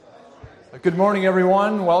Good morning,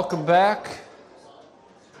 everyone. Welcome back.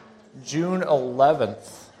 June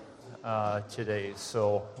 11th today,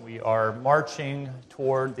 so we are marching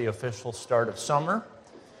toward the official start of summer.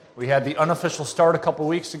 We had the unofficial start a couple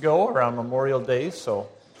weeks ago around Memorial Day, so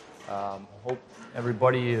hope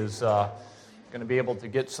everybody is going to be able to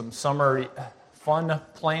get some summer fun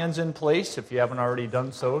plans in place, if you haven't already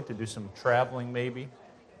done so, to do some traveling maybe.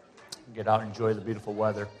 Get out and enjoy the beautiful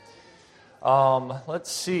weather. Let's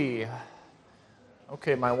see.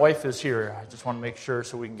 Okay, my wife is here. I just want to make sure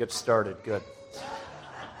so we can get started. Good.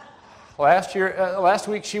 Last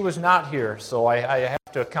week she was not here, so I have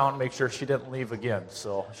to account and make sure she didn't leave again.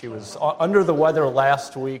 So she was under the weather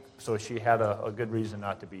last week, so she had a good reason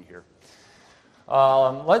not to be here.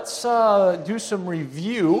 Let's do some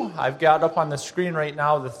review. I've got up on the screen right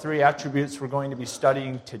now the three attributes we're going to be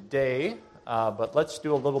studying today, but let's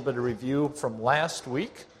do a little bit of review from last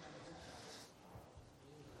week.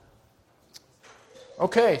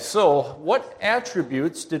 Okay, so what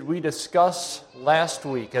attributes did we discuss last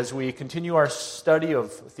week as we continue our study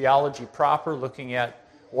of theology proper, looking at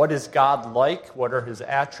what is God like, what are his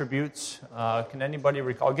attributes? Can anybody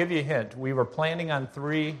recall? I'll give you a hint. We were planning on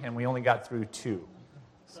 3, and we only got through 2.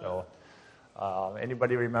 So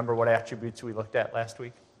anybody remember what attributes we looked at last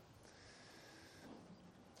week?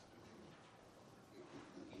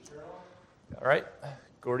 Eternal. All right,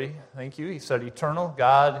 Gordy, thank you. He said eternal.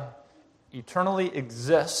 God eternally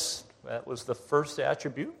exists. That was the first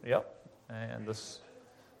attribute. Yep. And the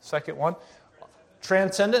second one,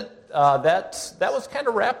 transcendent. That was kind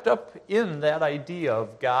of wrapped up in that idea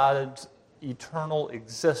of God's eternal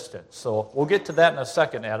existence. So we'll get to that in a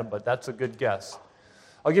second, Adam, but that's a good guess.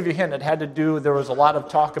 I'll give you a hint. It had to do, there was a lot of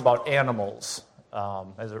talk about animals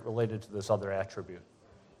as it related to this other attribute.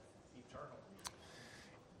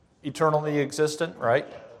 Eternally existent, right?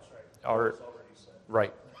 Yeah, that's right. Or,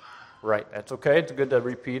 right. Right, that's okay. It's good to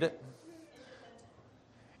repeat it.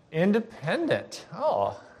 Independent.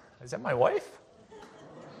 Oh, is that my wife?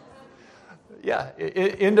 Yeah,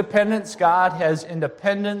 independence. God has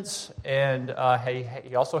independence, and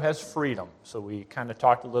he also has freedom. So we kind of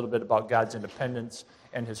talked a little bit about God's independence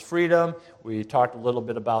and his freedom. We talked a little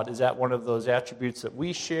bit about, is that one of those attributes that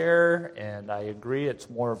we share? And I agree, it's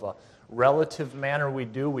more of a relative manner we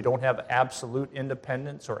do. We don't have absolute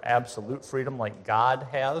independence or absolute freedom like God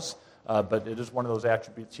has. But it is one of those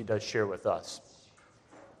attributes he does share with us.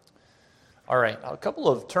 All right, a couple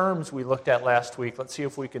of terms we looked at last week. Let's see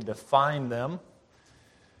if we can define them.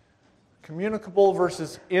 Communicable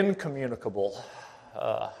versus incommunicable.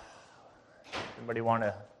 Anybody want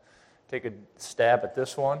to take a stab at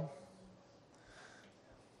this one?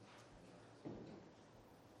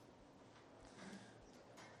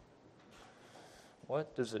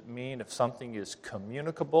 What does it mean if something is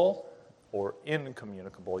communicable or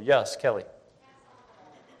incommunicable? Yes, Kelly.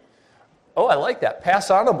 Oh, I like that. Pass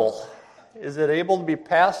onable. Is it able to be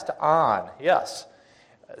passed on? Yes.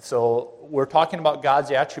 So we're talking about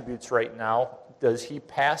God's attributes right now. Does he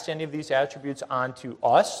pass any of these attributes on to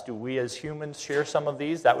us? Do we as humans share some of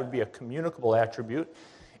these? That would be a communicable attribute.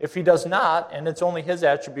 If he does not, and it's only his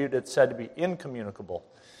attribute, it's said to be incommunicable.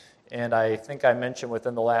 And I think I mentioned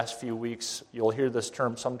within the last few weeks, you'll hear this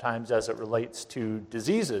term sometimes as it relates to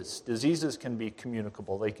diseases. Diseases can be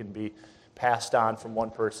communicable. They can be passed on from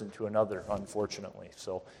one person to another, unfortunately.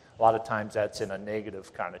 So a lot of times that's in a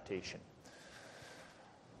negative connotation.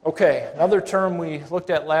 Okay, another term we looked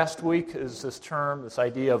at last week is this term, this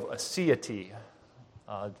idea of aseity.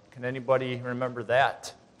 Can anybody remember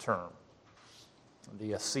that term?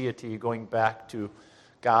 The aseity, going back to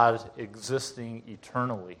God existing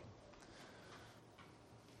eternally.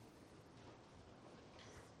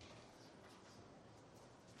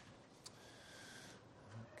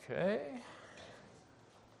 Okay.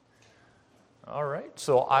 All right,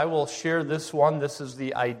 so I will share this one. This is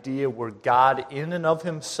the idea where God in and of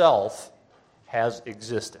himself has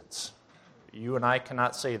existence. You and I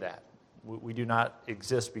cannot say that. We do not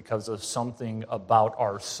exist because of something about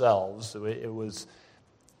ourselves. It was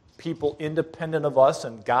people independent of us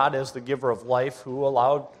and God as the giver of life who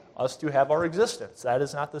allowed us to have our existence. That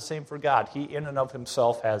is not the same for God. He in and of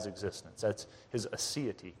himself has existence. That's his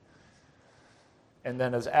aseity. And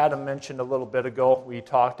then as Adam mentioned a little bit ago, we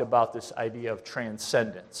talked about this idea of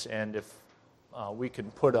transcendence. And if we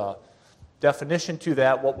can put a definition to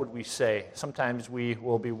that, what would we say? Sometimes we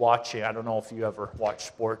will be watching, I don't know if you ever watch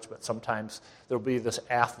sports, but sometimes there'll be this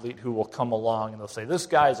athlete who will come along and they'll say, this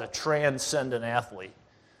guy is a transcendent athlete.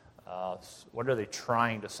 What are they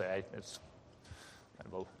trying to say? It's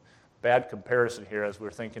kind of a bad comparison here as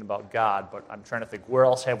we're thinking about God, but I'm trying to think, where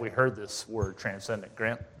else have we heard this word transcendent?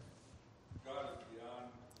 Grant? God is beyond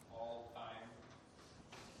all time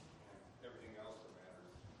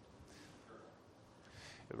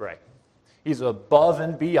Right. He's above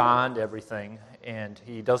and beyond everything, and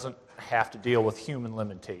he doesn't have to deal with human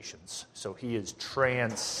limitations. So he is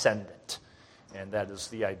transcendent, and that is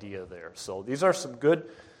the idea there. So these are some good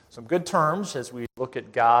terms as we look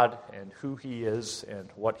at God and who he is and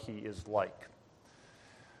what he is like.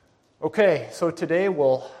 Okay, so today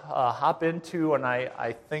we'll hop into, and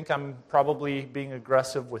I think I'm probably being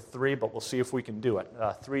aggressive with 3, but we'll see if we can do it.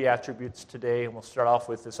 3 attributes today, and we'll start off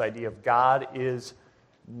with this idea of God is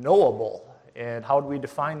knowable. And how do we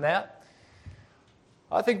define that?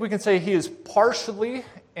 I think we can say he is partially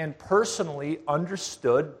and personally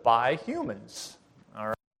understood by humans. All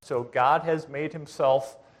right. So God has made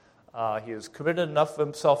himself, he has committed enough of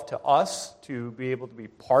himself to us to be able to be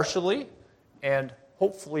partially and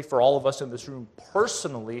hopefully for all of us in this room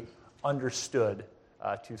personally understood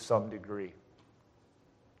to some degree.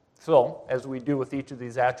 So, as we do with each of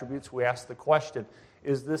these attributes, we ask the question,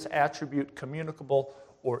 is this attribute communicable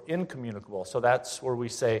or incommunicable? So that's where we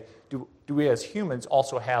say, do we as humans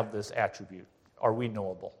also have this attribute? Are we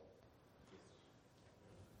knowable?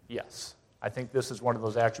 Yes. I think this is one of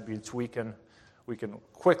those attributes we can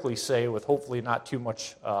quickly say with hopefully not too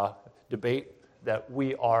much debate that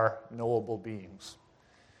we are knowable beings.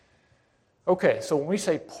 Okay, so when we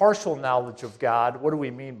say partial knowledge of God, what do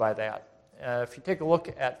we mean by that? If you take a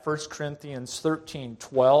look at 1 Corinthians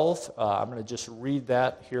 13:12, I'm going to just read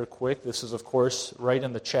that here quick. This is, of course, right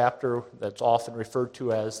in the chapter that's often referred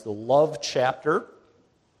to as the love chapter,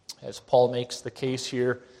 as Paul makes the case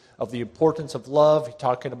here of the importance of love. He's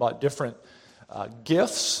talking about different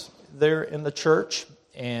gifts there in the church.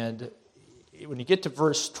 And when you get to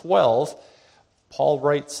verse 12, Paul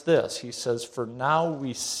writes this. He says, "For now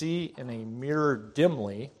we see in a mirror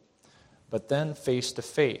dimly, but then face to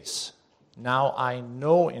face. Now I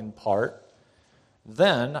know in part,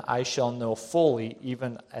 then I shall know fully,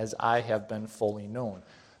 even as I have been fully known."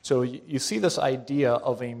 So you see this idea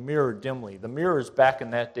of a mirror dimly. The mirrors back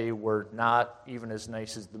in that day were not even as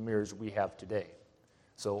nice as the mirrors we have today.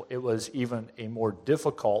 So it was even a more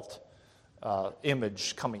difficult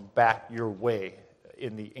image coming back your way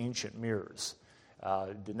in the ancient mirrors.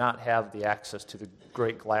 Did not have the access to the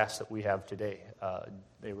great glass that we have today.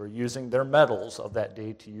 They were using their metals of that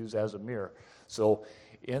day to use as a mirror. So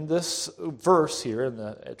in this verse here,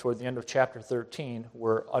 toward the end of chapter 13,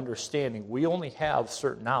 we're understanding we only have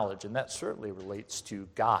certain knowledge, and that certainly relates to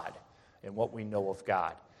God and what we know of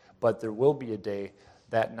God. But there will be a day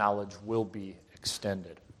that knowledge will be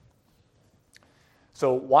extended.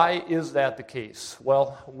 So why is that the case?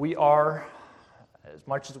 Well, we are, as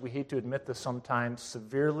much as we hate to admit this sometimes,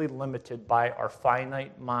 severely limited by our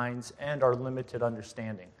finite minds and our limited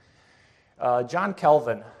understanding. John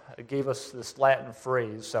Calvin gave us this Latin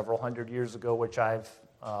phrase several hundred years ago, which I've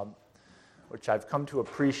come to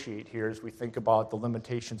appreciate here as we think about the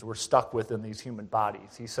limitations we're stuck with in these human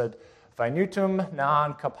bodies. He said, "Finitum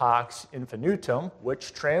non capax infinitum,"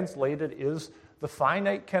 which translated is, "the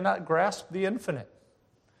finite cannot grasp the infinite."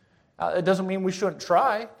 It doesn't mean we shouldn't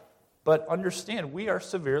try, but understand we are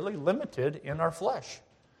severely limited in our flesh.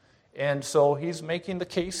 And so he's making the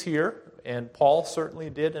case here, and Paul certainly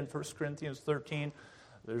did in 1 Corinthians 13.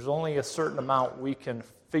 There's only a certain amount we can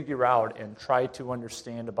figure out and try to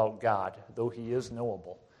understand about God, though he is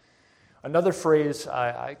knowable. Another phrase,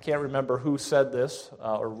 I can't remember who said this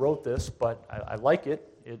or wrote this, but I like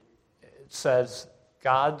it. It says,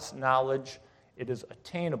 God's knowledge, it is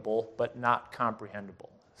attainable but not comprehensible.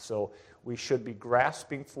 So we should be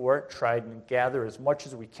grasping for it, try and gather as much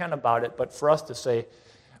as we can about it, but for us to say,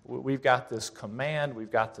 we've got this command,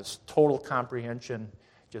 we've got this total comprehension,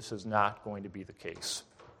 just is not going to be the case.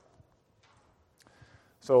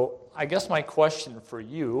 So I guess my question for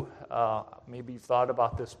you, maybe you've thought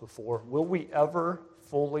about this before, will we ever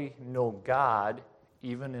fully know God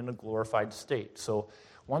even in a glorified state? So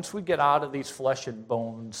once we get out of these flesh and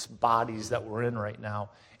bones bodies that we're in right now,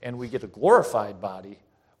 and we get a glorified body,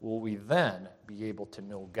 will we then be able to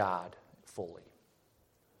know God fully?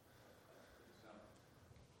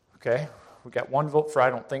 Okay, we got one vote for I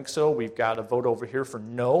don't think so. We've got a vote over here for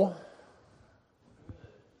no. I'm going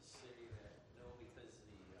to say that no, because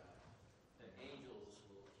the angels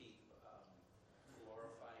will keep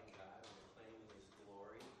glorifying God and proclaiming his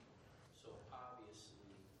glory. So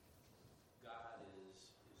obviously, God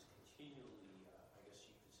is continually, I guess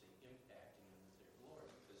you could say, impacting them with their glory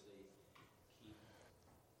because they keep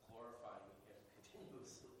glorifying him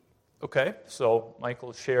continuously. Okay, so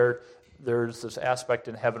Michael shared there's this aspect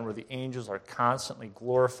in heaven where the angels are constantly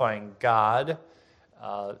glorifying God.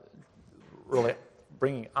 Really,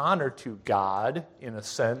 bringing honor to God in a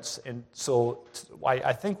sense. And so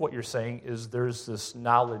I think what you're saying is there's this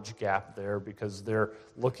knowledge gap there because they're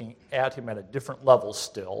looking at him at a different level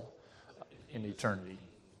still in eternity.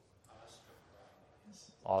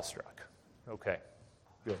 Awestruck. Okay,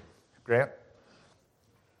 good. Grant?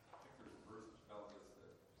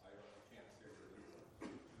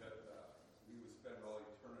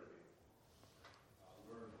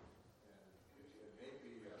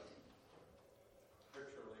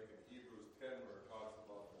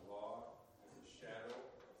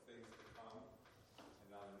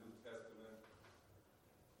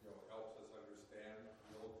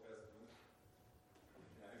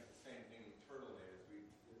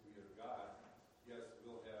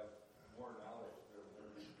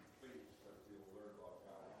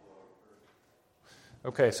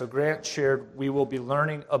 Okay, so Grant shared we will be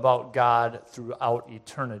learning about God throughout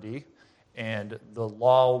eternity, and the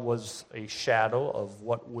law was a shadow of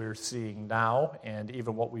what we're seeing now, and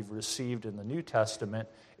even what we've received in the New Testament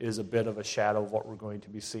is a bit of a shadow of what we're going to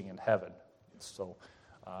be seeing in heaven. So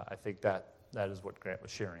I think that is what Grant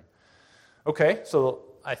was sharing. Okay, so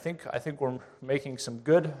I think we're making some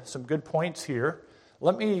good points here.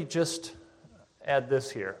 Let me just add this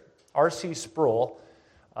here. R.C. Sproul,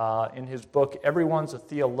 in his book, Everyone's a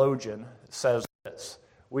Theologian, says this: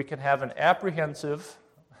 we can have an apprehensive,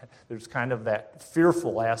 there's kind of that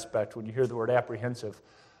fearful aspect when you hear the word apprehensive,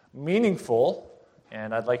 meaningful,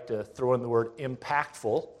 and I'd like to throw in the word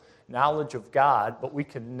impactful, knowledge of God, but we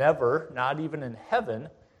can never, not even in heaven,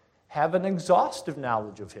 have an exhaustive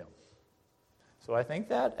knowledge of Him. So I think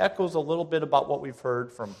that echoes a little bit about what we've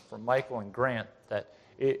heard from Michael and Grant, that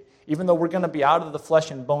even though we're going to be out of the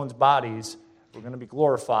flesh and bones bodies, we're going to be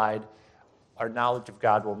glorified, our knowledge of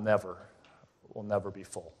God will never be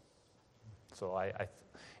full. So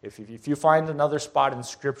if you find another spot in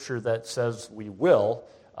Scripture that says we will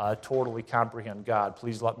totally comprehend God,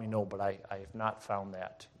 please let me know, but I have not found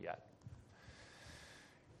that yet.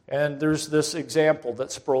 And there's this example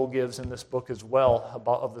that Sproul gives in this book as well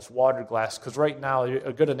of this water glass, because right now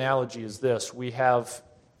a good analogy is this. We have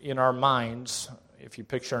in our minds, if you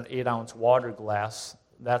picture an 8-ounce water glass,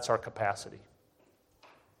 that's our capacity.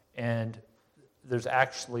 And there's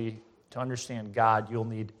actually, to understand God, you'll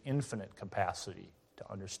need infinite capacity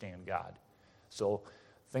to understand God. So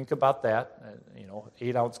think about that,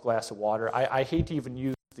 8-ounce glass of water. I hate to even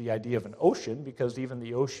use the idea of an ocean, because even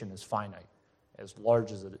the ocean is finite, as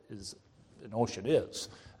large as it is an ocean is.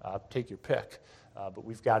 Take your pick. But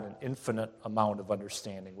we've got an infinite amount of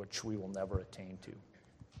understanding, which we will never attain to.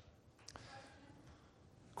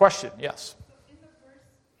 Question, yes?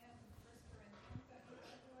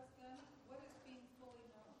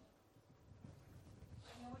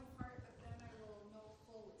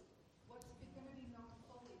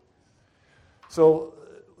 So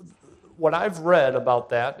what I've read about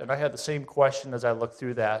that, and I had the same question as I looked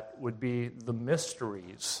through that, would be the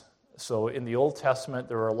mysteries. So in the Old Testament,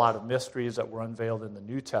 there are a lot of mysteries that were unveiled in the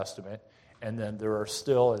New Testament, and then there are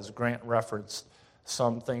still, as Grant referenced,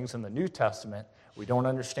 some things in the New Testament we don't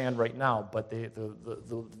understand right now, but the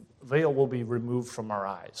veil will be removed from our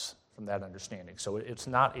eyes, from that understanding. So it's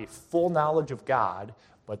not a full knowledge of God,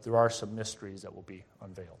 but there are some mysteries that will be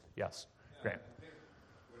unveiled. Yes, Grant.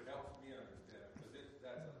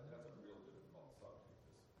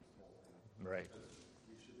 Right.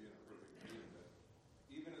 We should be in a perfect being, but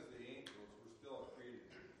even as the angels, we're still a created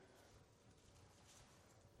being.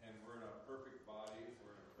 And we're in a perfect body,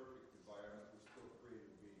 we're in a perfect environment, we're still a created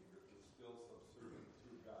being. We're still subservient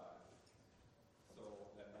to God. So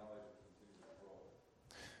that knowledge will continue to grow.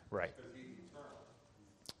 Right. Because He's eternal.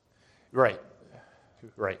 Right.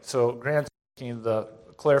 Right. So Grant's making the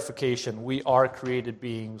clarification, we are created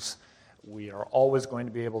beings. We are always going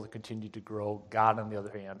to be able to continue to grow. God, on the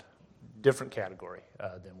other hand, different category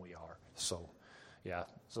than we are. So, yeah.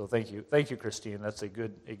 So thank you, Christine. That's a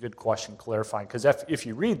good question, clarifying. Because if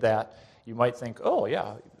you read that, you might think, oh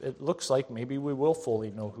yeah, it looks like maybe we will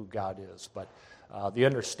fully know who God is. But the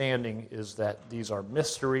understanding is that these are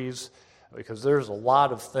mysteries, because there's a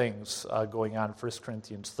lot of things going on in 1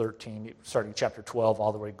 Corinthians 13, starting chapter 12,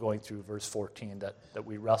 all the way going through verse 14 that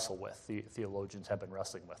we wrestle with. The theologians have been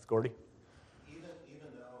wrestling with. Gordy?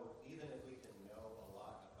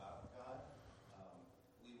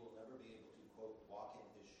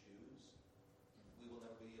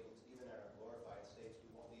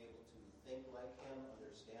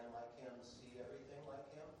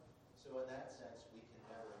 So in that sense, we can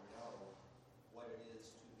never know what it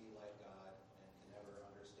is to be like God and can never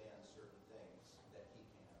understand certain things that He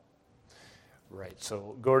can. Right.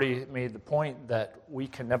 So Gordy made the point that we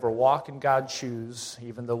can never walk in God's shoes.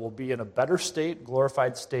 Even though we'll be in a better state,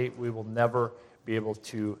 glorified state, we will never be able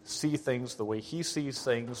to see things the way he sees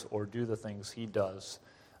things or do the things he does.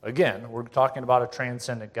 Again, we're talking about a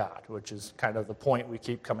transcendent God, which is kind of the point we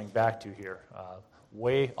keep coming back to here,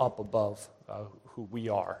 way up above who we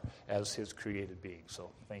are as his created being. So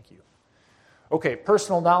thank you. Okay,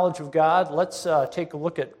 personal knowledge of God. Let's take a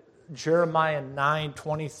look at Jeremiah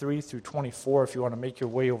 9:23 through 24, if you want to make your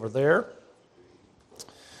way over there.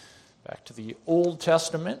 Back to the Old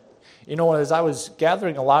Testament. You know, as I was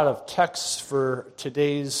gathering a lot of texts for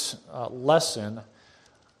today's lesson,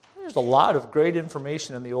 there's a lot of great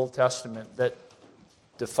information in the Old Testament that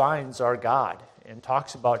defines our God and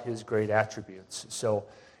talks about his great attributes. So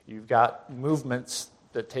you've got movements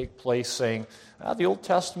that take place saying, the Old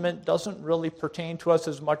Testament doesn't really pertain to us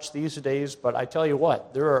as much these days, but I tell you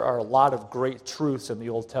what, there are a lot of great truths in the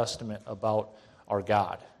Old Testament about our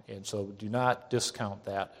God, and so do not discount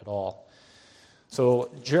that at all.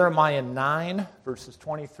 So Jeremiah 9, verses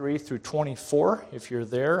 23 through 24, if you're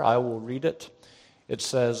there, I will read it. It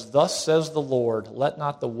says, "Thus says the Lord, let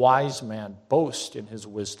not the wise man boast in his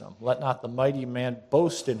wisdom, let not the mighty man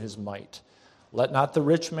boast in his might, let not the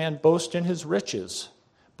rich man boast in his riches,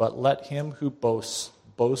 but let him who boasts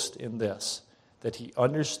boast in this, that he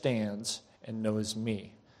understands and knows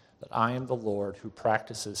me, that I am the Lord who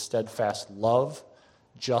practices steadfast love,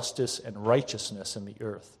 justice, and righteousness in the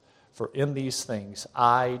earth. For in these things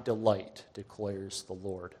I delight, declares the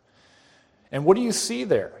Lord." And what do you see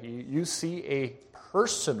there? You see a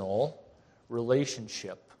personal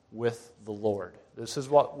relationship with the Lord. This is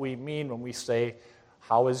what we mean when we say,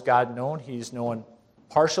 how is God known? He's known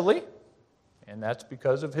partially, and that's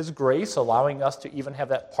because of his grace, allowing us to even have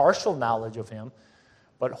that partial knowledge of him.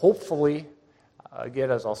 But hopefully, again,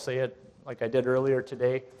 as I'll say it like I did earlier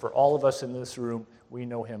today, for all of us in this room, we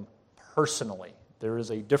know him personally. There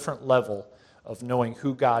is a different level of knowing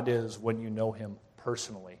who God is when you know him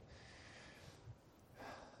personally.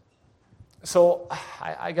 So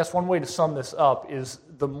I guess one way to sum this up is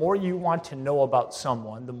the more you want to know about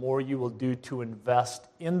someone, the more you will do to invest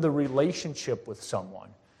in the relationship with someone.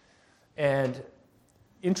 And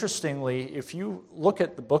interestingly, if you look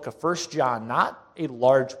at the book of 1 John, not a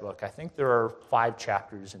large book, I think there are 5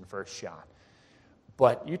 chapters in 1 John,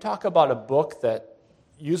 but you talk about a book that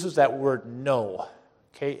uses that word know,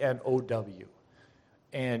 K-N-O-W,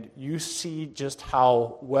 and you see just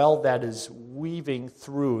how well that is weaving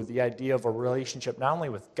through the idea of a relationship not only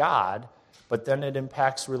with God, but then it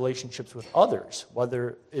impacts relationships with others,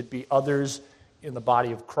 whether it be others in the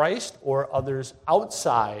body of Christ or others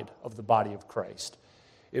outside of the body of Christ.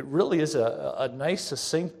 It really is a nice,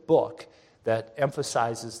 succinct book that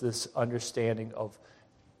emphasizes this understanding of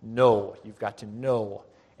know. You've got to know.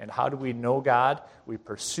 And how do we know God? We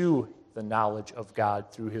pursue the knowledge of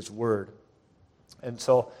God through his word. And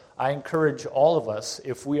so I encourage all of us,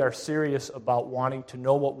 if we are serious about wanting to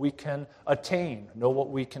know what we can attain, know what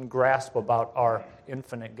we can grasp about our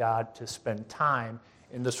infinite God, to spend time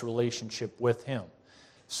in this relationship with him.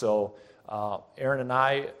 So Aaron and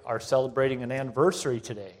I are celebrating an anniversary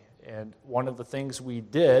today. And one of the things we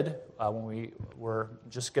did when we were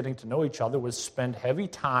just getting to know each other was spend heavy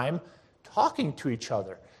time talking to each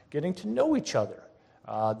other, getting to know each other.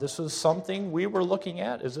 This was something we were looking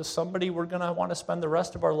at. Is this somebody we're going to want to spend the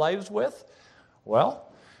rest of our lives with?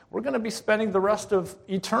 Well, we're going to be spending the rest of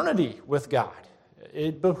eternity with God.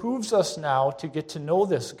 It behooves us now to get to know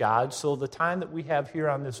this God, so the time that we have here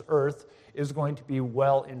on this earth is going to be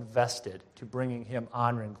well invested to bringing him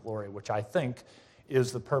honor and glory, which I think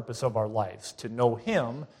is the purpose of our lives, to know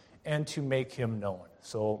him and to make him known.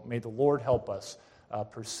 So may the Lord help us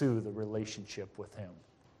pursue the relationship with him.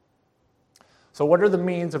 So what are the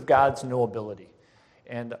means of God's knowability?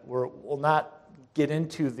 And we'll not get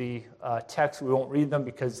into the texts. We won't read them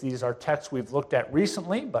because these are texts we've looked at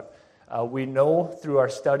recently, but we know through our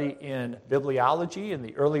study in bibliology in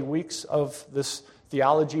the early weeks of this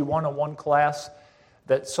Theology 101 class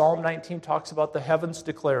that Psalm 19 talks about the heavens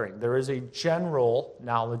declaring. There is a general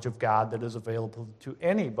knowledge of God that is available to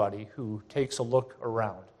anybody who takes a look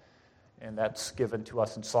around. And that's given to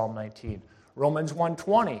us in Psalm 19. Romans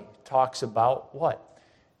 1:20 talks about what?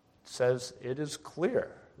 It says it is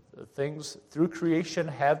clear. The things through creation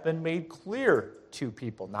have been made clear to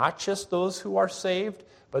people, not just those who are saved,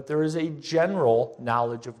 but there is a general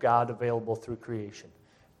knowledge of God available through creation.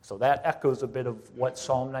 So that echoes a bit of what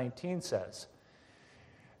Psalm 19 says.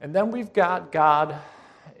 And then we've got God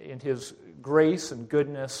in his grace and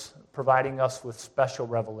goodness providing us with special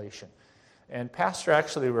revelation. And Pastor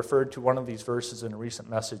actually referred to one of these verses in a recent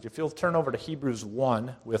message. If you'll turn over to Hebrews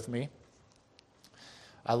 1 with me.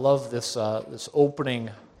 I love this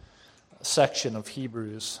opening section of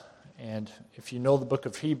Hebrews. And if you know the book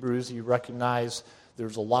of Hebrews, you recognize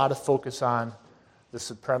there's a lot of focus on the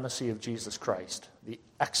supremacy of Jesus Christ, the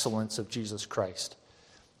excellence of Jesus Christ.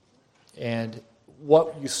 And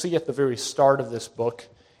what you see at the very start of this book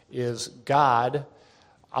is God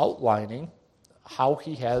outlining how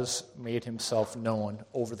he has made himself known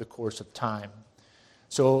over the course of time.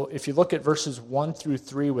 So if you look at verses 1 through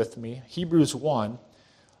 3 with me, Hebrews 1, it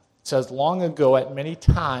says, "Long ago, at many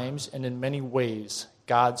times and in many ways,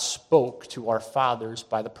 God spoke to our fathers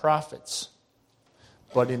by the prophets.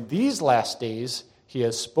 But in these last days, he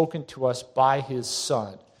has spoken to us by his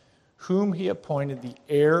Son, whom he appointed the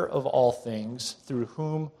heir of all things, through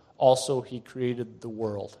whom also he created the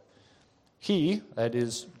world. He," that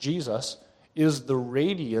is Jesus, "is the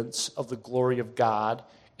radiance of the glory of God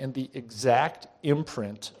and the exact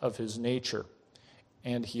imprint of his nature.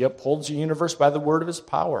 And he upholds the universe by the word of his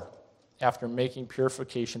power. After making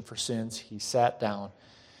purification for sins, he sat down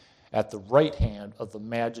at the right hand of the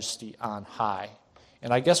majesty on high."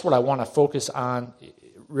 And I guess what I want to focus on,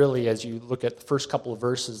 really, as you look at the first couple of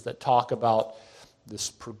verses that talk about this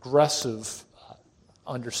progressive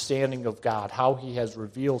understanding of God, how he has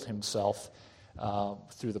revealed himself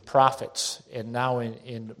through the prophets, and now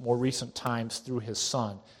in more recent times through his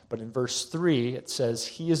Son. But in verse 3, it says,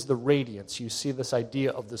 he is the radiance. You see this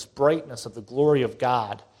idea of this brightness of the glory of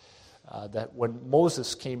God, that when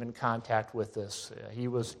Moses came in contact with this, he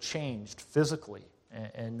was changed physically,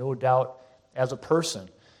 and no doubt as a person,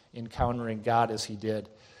 encountering God as he did.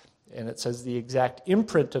 And it says the exact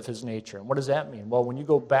imprint of his nature. And what does that mean? Well, when you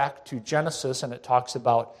go back to Genesis and it talks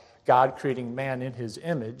about God creating man in his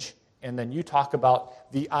image, and then you talk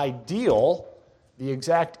about the ideal, the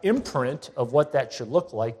exact imprint of what that should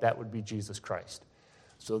look like, that would be Jesus Christ.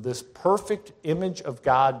 So this perfect image of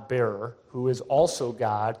God bearer, who is also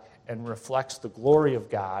God and reflects the glory of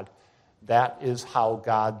God, that is how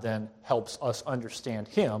God then helps us understand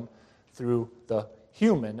him through the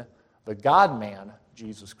human, the God-man,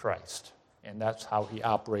 Jesus Christ. And that's how he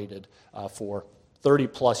operated for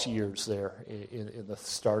 30-plus years there in the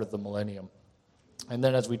start of the millennium. And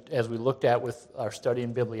then as we looked at with our study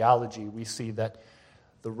in bibliology, we see that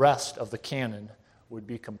the rest of the canon would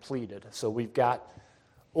be completed. So we've got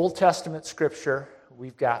Old Testament scripture,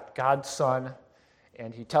 we've got God's Son,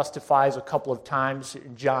 and he testifies a couple of times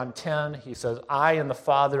in John 10. He says, "I and the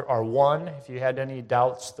Father are one." If you had any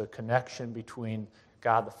doubts, the connection between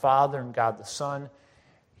God the Father and God the Son.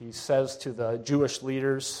 He says to the Jewish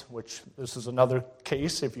leaders, which this is another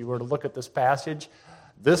case, if you were to look at this passage,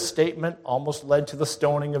 this statement almost led to the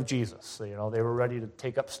stoning of Jesus. So, they were ready to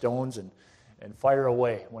take up stones and fire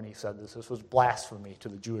away when he said this. This was blasphemy to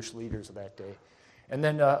the Jewish leaders of that day. And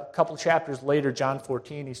then a couple chapters later, John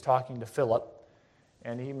 14, he's talking to Philip,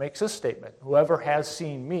 and he makes this statement: "Whoever has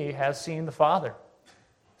seen me has seen the Father."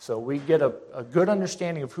 So we get a good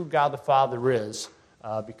understanding of who God the Father is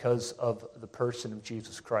because of the person of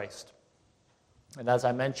Jesus Christ. And as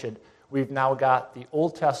I mentioned, we've now got the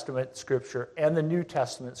Old Testament Scripture and the New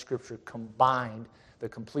Testament Scripture combined, the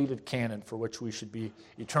completed canon, for which we should be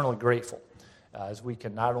eternally grateful, as we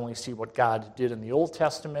can not only see what God did in the Old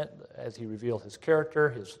Testament as he revealed his character,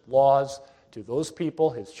 his laws to those people,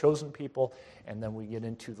 his chosen people, and then we get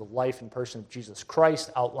into the life and person of Jesus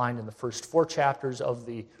Christ outlined in the first four chapters of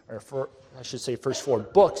first four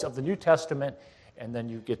books of the New Testament, and then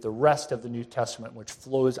you get the rest of the New Testament, which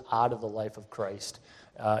flows out of the life of Christ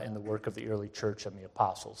in the work of the early church and the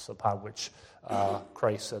apostles, upon which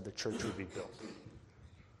Christ said the church would be built.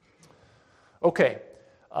 Okay.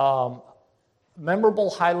 Memorable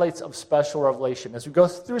highlights of special revelation. As we go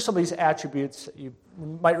through some of these attributes, you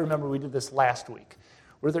might remember we did this last week.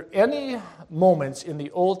 Were there any moments in the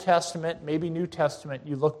Old Testament, maybe New Testament,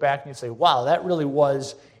 you look back and you say, wow, that really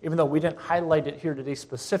was, even though we didn't highlight it here today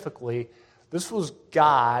specifically, this was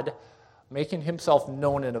God making himself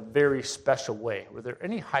known in a very special way. Were there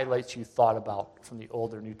any highlights you thought about from the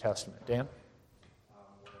Old or New Testament? Dan?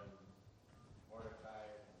 When Mordecai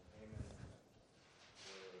and Haman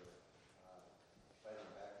were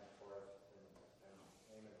fighting back and forth, and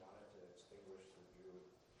Haman wanted to extinguish the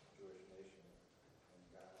Jewish nation, and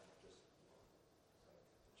God just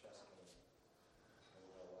chess game in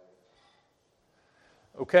real life.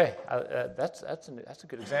 Okay, that's a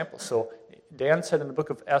good example. So Dan said in the book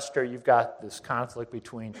of Esther, you've got this conflict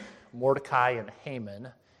between Mordecai and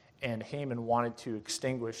Haman wanted to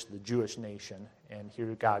extinguish the Jewish nation, and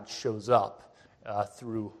here God shows up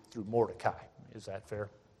through Mordecai. Is that fair?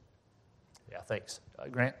 Yeah, thanks.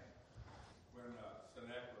 Grant? When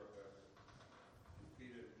Sennacherib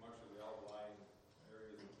defeated much of the outlying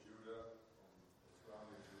areas of Judah and the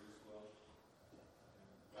surrounding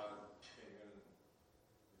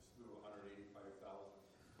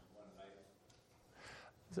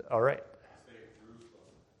All right. State of Jerusalem,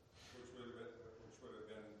 which would have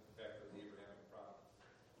been back to the Abrahamic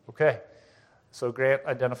promise. Okay. So Grant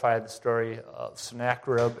identified the story of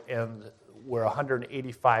Sennacherib, and where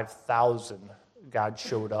 185,000 God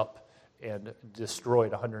showed up and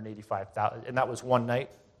destroyed 185,000. And that was one night?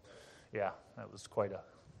 Yeah, that was quite a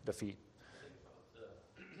defeat.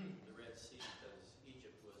 The Red Sea, because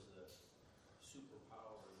Egypt was the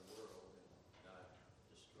superpower in the world, and God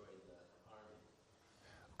destroyed the army.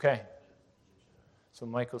 Okay. So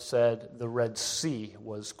Michael said the Red Sea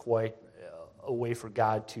was quite a way for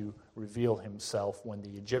God to reveal himself when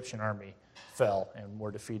the Egyptian army fell and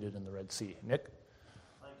were defeated in the Red Sea. Nick?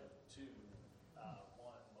 Kind of two.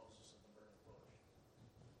 One, Moses in the burning bush.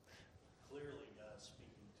 Clearly God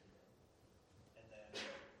speaking to him. And then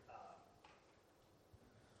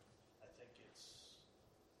I think it's,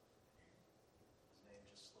 his name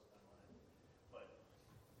just slipped my mind. But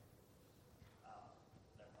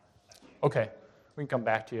never mind. I can't. Okay, we can come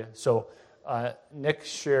back to you. So Nick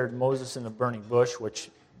shared Moses in the burning bush, which,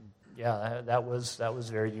 yeah, that was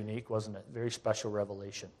very unique, wasn't it? Very special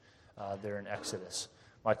revelation there in Exodus.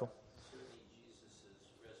 Michael? Certainly Jesus'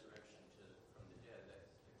 resurrection from the dead, that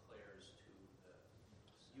declares to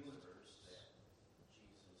the universe that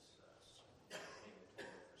Jesus became atonement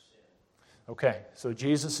for sin. Okay, so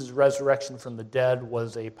Jesus' resurrection from the dead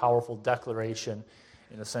was a powerful declaration.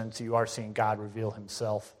 In a sense, you are seeing God reveal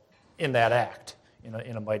himself in that act in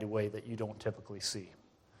a mighty way that you don't typically see.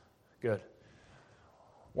 Good.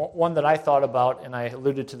 One that I thought about, and I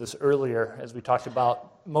alluded to this earlier as we talked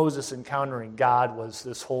about Moses encountering God, was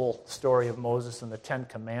this whole story of Moses and the Ten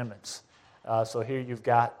Commandments. So here you've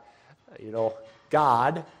got,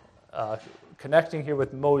 God connecting here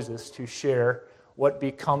with Moses to share what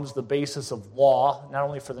becomes the basis of law, not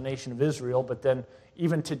only for the nation of Israel, but then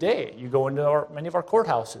even today, you go into many of our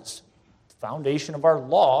courthouses. The foundation of our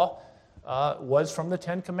law was from the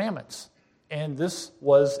Ten Commandments. And this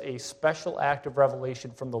was a special act of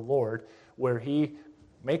revelation from the Lord where he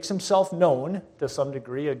makes himself known to some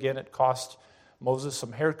degree. Again, it cost Moses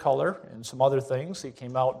some hair color and some other things. He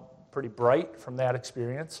came out pretty bright from that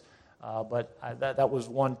experience. But that was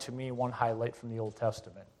one highlight from the Old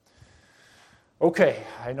Testament. Okay,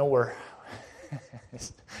 I know we're...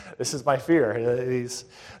 This is my fear.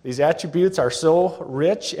 These attributes are so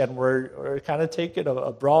rich, and we're kind of taking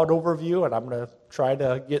a broad overview, and I'm going to try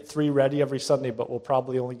to get 3 ready every Sunday, but we'll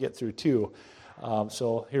probably only get through 2.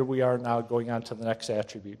 So here we are now going on to the next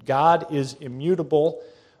attribute. God is immutable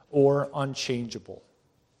or unchangeable.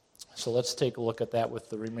 So let's take a look at that with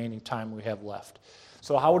the remaining time we have left.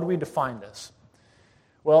 So how would we define this?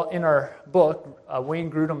 Well, in our book,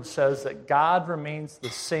 Wayne Grudem says that God remains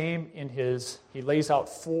the same he lays out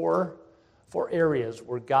four areas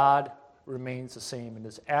where God remains the same in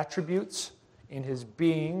his attributes, in his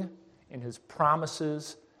being, in his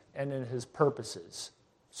promises, and in his purposes.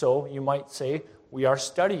 So you might say we are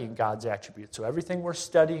studying God's attributes. So everything we're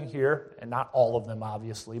studying here, and not all of them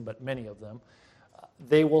obviously, but many of them,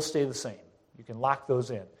 they will stay the same. You can lock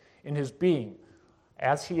those in. In his being,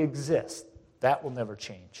 as he exists, that will never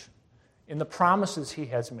change. In the promises he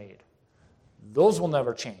has made, those will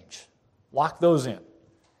never change. Lock those in.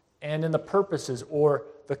 And in the purposes or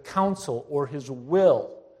the counsel or his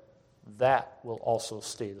will, that will also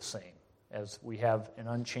stay the same as we have an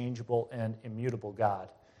unchangeable and immutable God.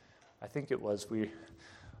 I think it was,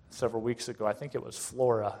 several weeks ago, I think it was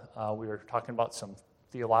Flora, we were talking about some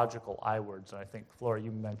theological I words, and I think, Flora,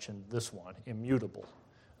 you mentioned this one, immutable.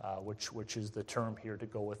 Which is the term here to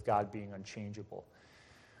go with God being unchangeable.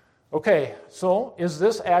 Okay, so is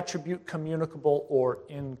this attribute communicable or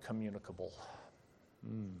incommunicable?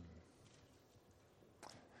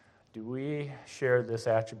 Do we share this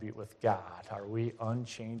attribute with God? Are we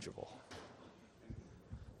unchangeable?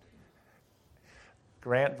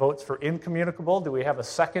 Grant votes for incommunicable. Do we have a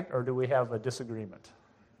second, or do we have a disagreement?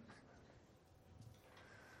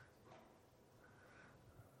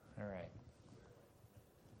 All right.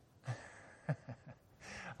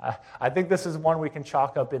 I think this is one we can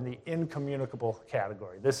chalk up in the incommunicable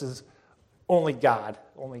category. This is only God,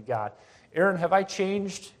 only God. Aaron, have I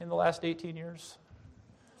changed in the last 18 years?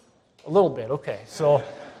 A little bit, okay. So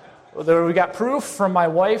we got proof from my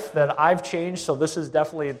wife that I've changed, so this is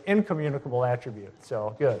definitely an incommunicable attribute.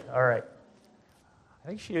 So good, all right. I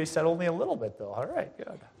think she said only a little bit, though. All right,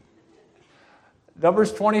 good.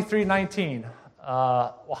 Numbers 23:19.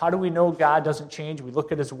 Well, how do we know God doesn't change? We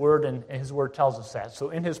look at his word, and his word tells us that. So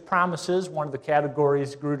in his promises, one of the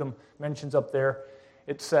categories Grudem mentions up there,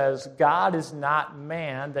 it says, God is not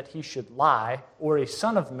man that he should lie, or a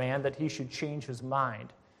son of man that he should change his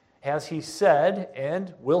mind. Has he said,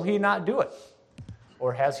 and will he not do it?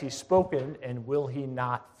 or has he spoken, and will he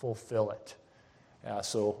not fulfill it?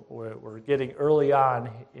 So we're getting early on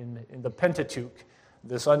in the Pentateuch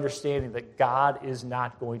this understanding that God is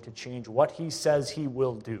not going to change what he says he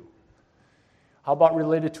will do. How about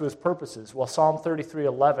related to his purposes? Well, Psalm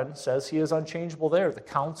 33:11 says he is unchangeable there. The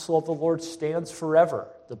counsel of the Lord stands forever,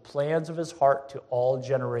 the plans of his heart to all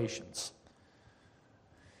generations.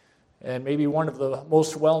 And maybe one of the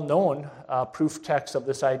most well-known proof texts of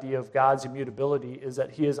this idea of God's immutability is that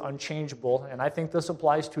he is unchangeable, and I think this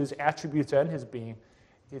applies to his attributes and his being.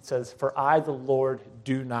 It says, "For I, the Lord,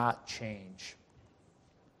 do not change."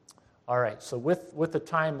 All right, so with the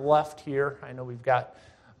time left here, I know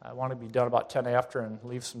I want to be done about 10 after and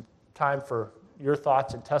leave some time for your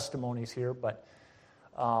thoughts and testimonies here, but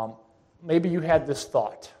maybe you had this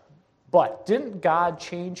thought. But didn't God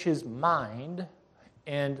change his mind?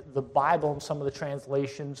 And the Bible, in some of the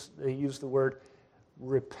translations, they use the word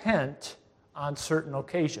repent on certain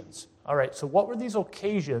occasions. All right, so what were these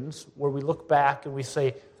occasions where we look back and we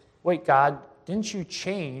say, wait, God, didn't you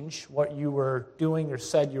change what you were doing or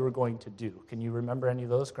said you were going to do? Can you remember any of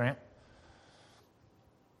those, Grant?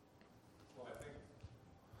 Well, I think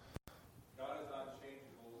God is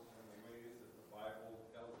unchangeable in the ways that the Bible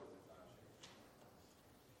tells us it's unchangeable.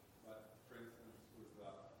 But, for instance, with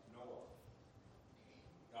Noah,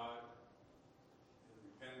 God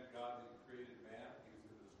repented God that he created man. He was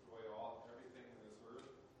going to destroy everything in this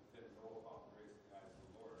earth. Didn't know about the grace and guidance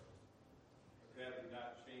of the Lord. But that did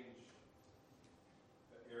not change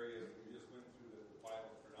the areas we just went through that the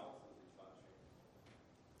Bible pronounces as unchangeable.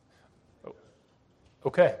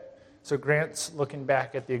 Okay, so Grant's looking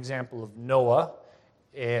back at the example of Noah,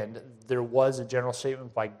 and there was a general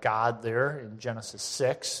statement by God there in Genesis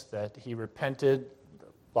 6 that he repented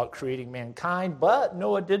about creating mankind, but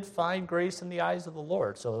Noah did find grace in the eyes of the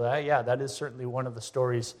Lord. So that is certainly one of the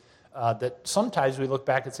stories that sometimes we look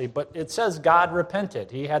back and say, but it says God repented.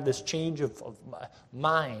 He had this change of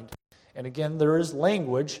mind. And again, there is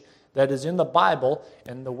language that is in the Bible,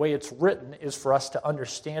 and the way it's written is for us to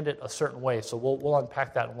understand it a certain way. So we'll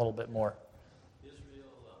unpack that a little bit more. Israel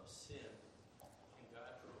sinned, and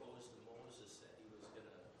God proposed to Moses that he was going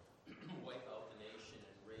to wipe out the nation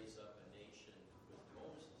and raise up a nation with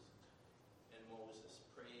Moses. And Moses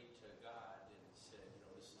prayed to God and said,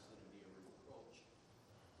 this is going to be a reproach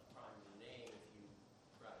upon your name if you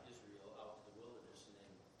brought Israel out to the wilderness and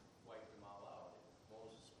then wiped them all out. And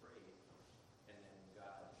Moses prayed, and then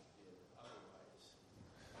God did otherwise.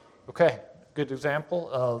 Okay, good example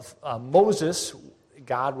of Moses.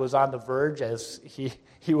 God was on the verge, as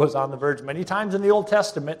he was on the verge many times in the Old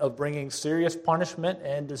Testament, of bringing serious punishment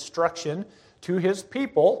and destruction to his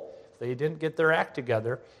people if they didn't get their act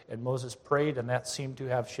together. And Moses prayed, and that seemed to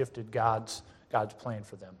have shifted God's plan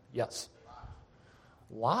for them. Yes?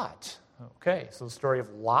 Lot. Okay, so the story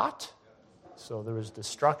of Lot. So there was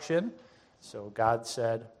destruction. So God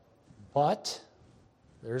said, but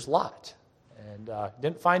there's Lot. And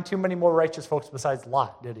didn't find too many more righteous folks besides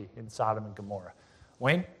Lot, did he, in Sodom and Gomorrah?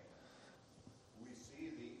 Wayne? We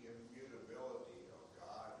see the immutability of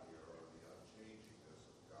God here, or the unchangingness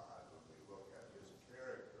of God, when we look at his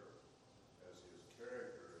character, as his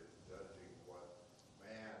character is judging what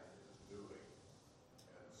man is doing.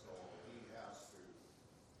 And so he has to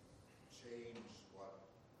change what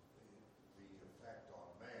the effect on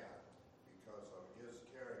man because of his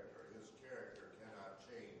character. His character cannot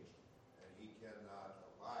change, and he cannot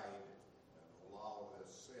abide and allow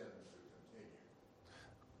this sin to continue.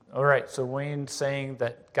 All right, so Wayne's saying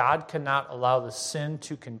that God cannot allow the sin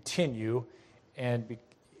to continue, and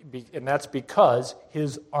that's because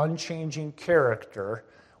his unchanging character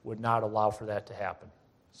would not allow for that to happen.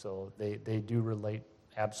 So they do relate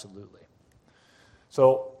absolutely.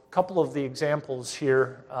 So a couple of the examples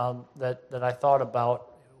here that I thought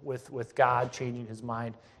about with God changing his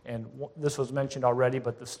mind, and this was mentioned already,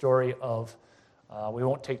 but the story of, we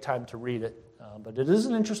won't take time to read it, but it is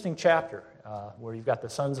an interesting chapter where you've got the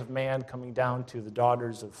sons of man coming down to the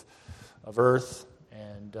daughters of earth,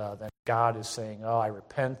 and then God is saying, I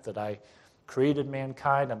repent that I created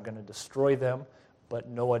mankind, I'm going to destroy them. But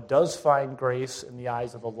Noah does find grace in the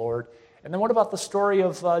eyes of the Lord. And then what about the story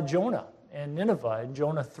of Jonah and Nineveh in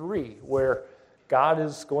Jonah 3, where God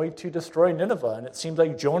is going to destroy Nineveh, and it seems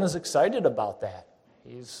like Jonah's excited about that.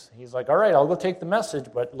 He's like, all right, I'll go take the message,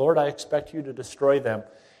 but Lord, I expect you to destroy them.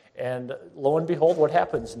 And lo and behold, what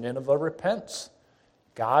happens? Nineveh repents.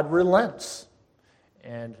 God relents.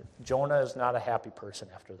 And Jonah is not a happy person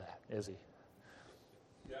after that, is he?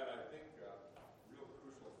 Yeah, and I think a real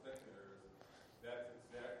crucial thing there is that's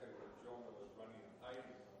exactly what Jonah was running and hiding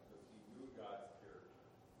from, because he knew God's character.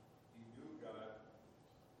 He knew God,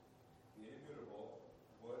 the immutable,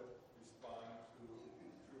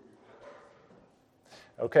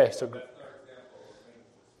 Okay, so That's our example of things.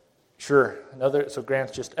 sure. So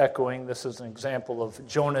Grant's just echoing. This is an example of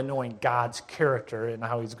Jonah knowing God's character and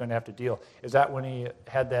how he's going to have to deal. Is that when he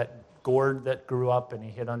had that gourd that grew up and he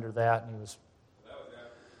hid under that and he was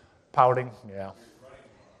pouting? Yeah.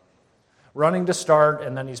 Running to start,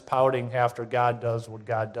 and then he's pouting after God does what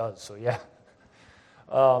God does. So yeah.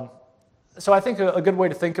 So I think a good way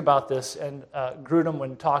to think about this, and Grudem,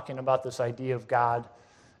 when talking about this idea of God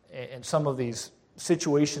and some of these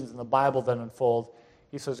situations in the Bible that unfold,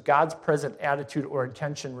 he says God's present attitude or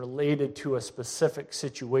intention related to a specific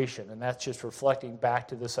situation. And that's just reflecting back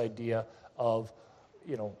to this idea of,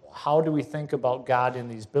 how do we think about God in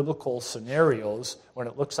these biblical scenarios when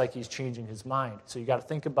it looks like he's changing his mind? So you got to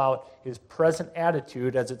think about his present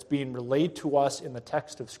attitude as it's being relayed to us in the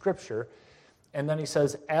text of Scripture. And then he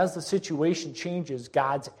says, as the situation changes,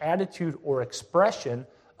 God's attitude or expression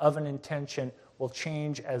of an intention will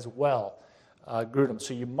change as well. Grudem.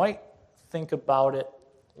 So you might think about it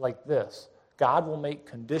like this. God will make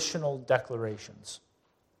conditional declarations.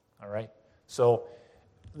 All right? So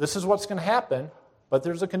this is what's going to happen, but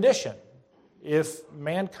there's a condition. If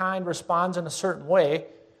mankind responds in a certain way,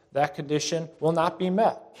 that condition will not be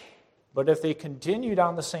met. But if they continue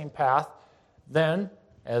down the same path, then,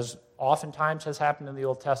 as oftentimes has happened in the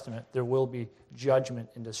Old Testament, there will be judgment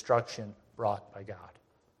and destruction brought by God.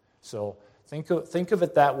 So think of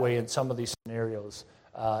it that way in some of these scenarios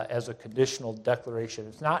as a conditional declaration.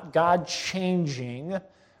 It's not God changing,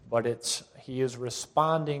 but he is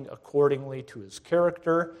responding accordingly to his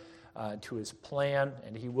character, to his plan,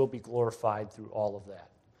 and he will be glorified through all of that.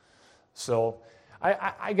 So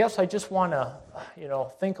I guess I just want to,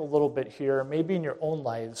 think a little bit here, maybe in your own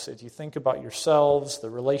lives, as you think about yourselves, the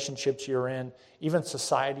relationships you're in, even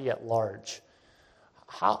society at large.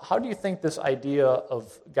 How do you think this idea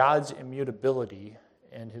of God's immutability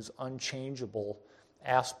and his unchangeable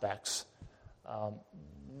aspects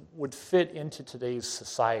would fit into today's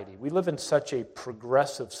society? We live in such a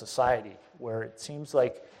progressive society where it seems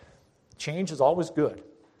like change is always good,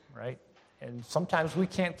 right? And sometimes we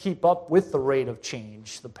can't keep up with the rate of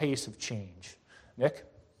change, the pace of change. Nick?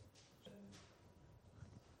 Do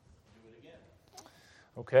it again.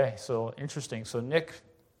 Okay, so interesting. So Nick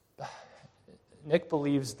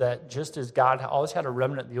believes that just as God always had a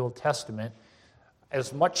remnant in the Old Testament,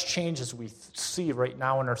 as much change as we see right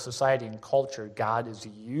now in our society and culture, God is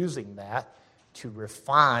using that to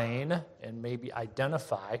refine and maybe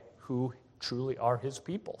identify who truly are his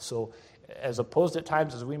people. So as opposed at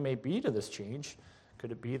times as we may be to this change,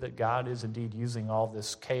 could it be that God is indeed using all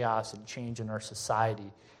this chaos and change in our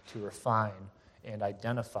society to refine and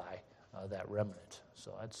identify that remnant?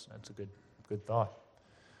 So that's a good thought.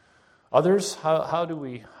 Others, how do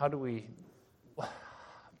we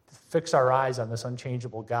fix our eyes on this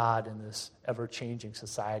unchangeable God in this ever-changing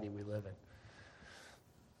society we live in?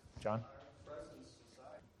 John?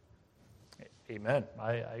 Amen.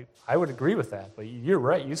 I would agree with that, but you're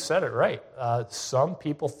right. You said it right. Some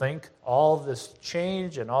people think all this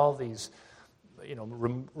change and all these,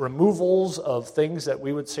 removals of things that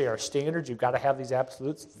we would say are standards. You've got to have these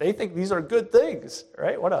absolutes. They think these are good things,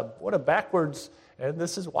 right? What a backwards. And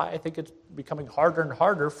this is why I think it's becoming harder and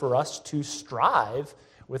harder for us to strive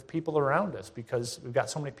with people around us, because we've got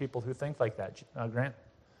so many people who think like that. Grant?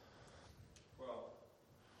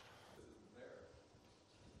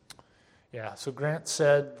 Yeah, so Grant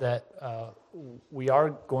said that we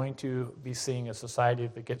are going to be seeing a society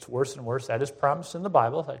that gets worse and worse. That is promised in the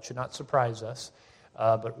Bible. That should not surprise us.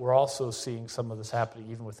 But we're also seeing some of this happening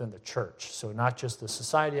even within the church. So not just the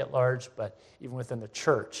society at large, but even within the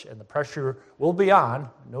church. And the pressure will be on,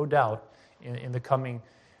 no doubt, in the coming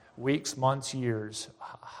weeks, months, years,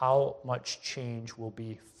 how much change will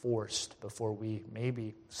be forced before we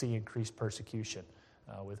maybe see increased persecution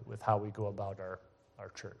with how we go about our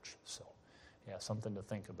church. So, yeah, something to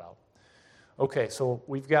think about. Okay, so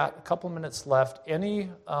we've got a couple minutes left. Any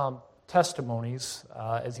testimonies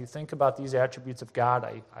as you think about these attributes of God?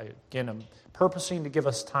 I again am purposing to give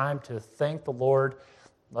us time to thank the Lord.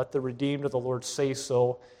 Let the redeemed of the Lord say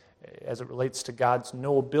so as it relates to God's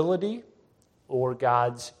knowability or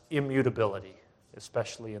God's immutability,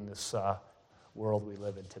 especially in this world we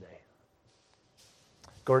live in today.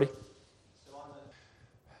 Gordy?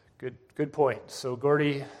 Good point. So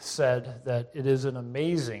Gordy said that it is an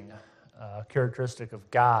amazing characteristic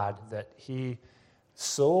of God that he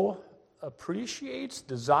so appreciates,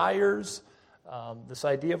 desires this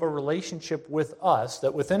idea of a relationship with us,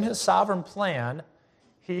 that within his sovereign plan,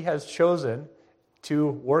 he has chosen to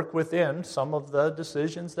work within some of the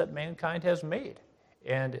decisions that mankind has made.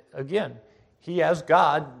 And again, he as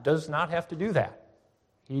God does not have to do that.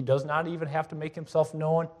 He does not even have to make himself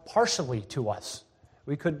known partially to us.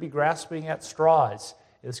 We could be grasping at straws.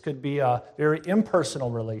 This could be a very impersonal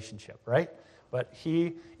relationship, right? But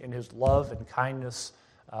he, in his love and kindness,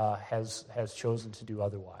 has chosen to do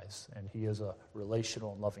otherwise. And he is a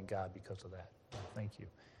relational and loving God because of that. Thank you.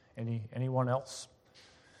 Anyone else?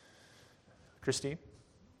 Christine?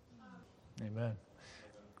 Amen.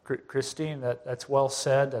 Christine, that's well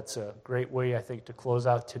said. That's a great way, I think, to close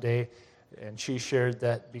out today. And she shared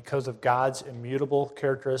that because of God's immutable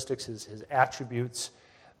characteristics, his attributes,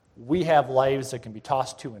 we have lives that can be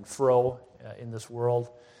tossed to and fro in this world,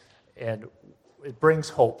 and it brings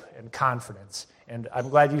hope and confidence. And I'm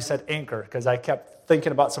glad you said anchor, because I kept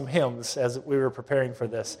thinking about some hymns as we were preparing for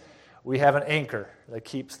this. We have an anchor that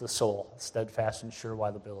keeps the soul steadfast and sure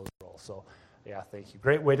while the billows roll. So, yeah, thank you.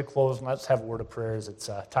 Great way to close, and let's have a word of prayers. It's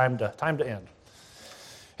time to end.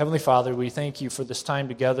 Heavenly Father, we thank you for this time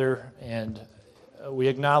together, and we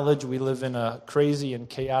acknowledge we live in a crazy and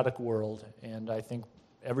chaotic world, and I think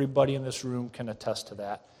everybody in this room can attest to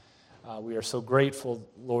that. We are so grateful,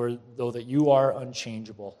 Lord, though, that you are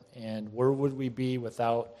unchangeable, and where would we be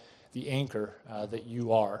without the anchor that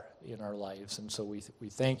you are in our lives? And so we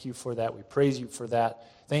thank you for that. We praise you for that.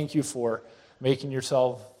 Thank you for making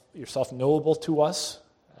yourself knowable to us.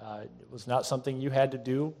 It was not something you had to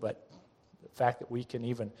do, but the fact that we can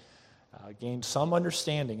even gain some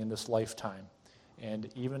understanding in this lifetime, and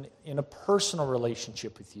even in a personal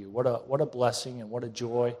relationship with you, what a blessing and what a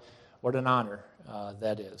joy, what an honor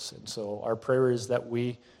that is. And so our prayer is that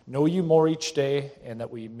we know you more each day, and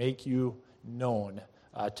that we make you known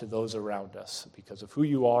to those around us because of who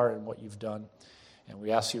you are and what you've done. And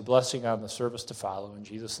we ask your blessing on the service to follow. In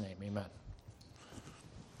Jesus' name, amen.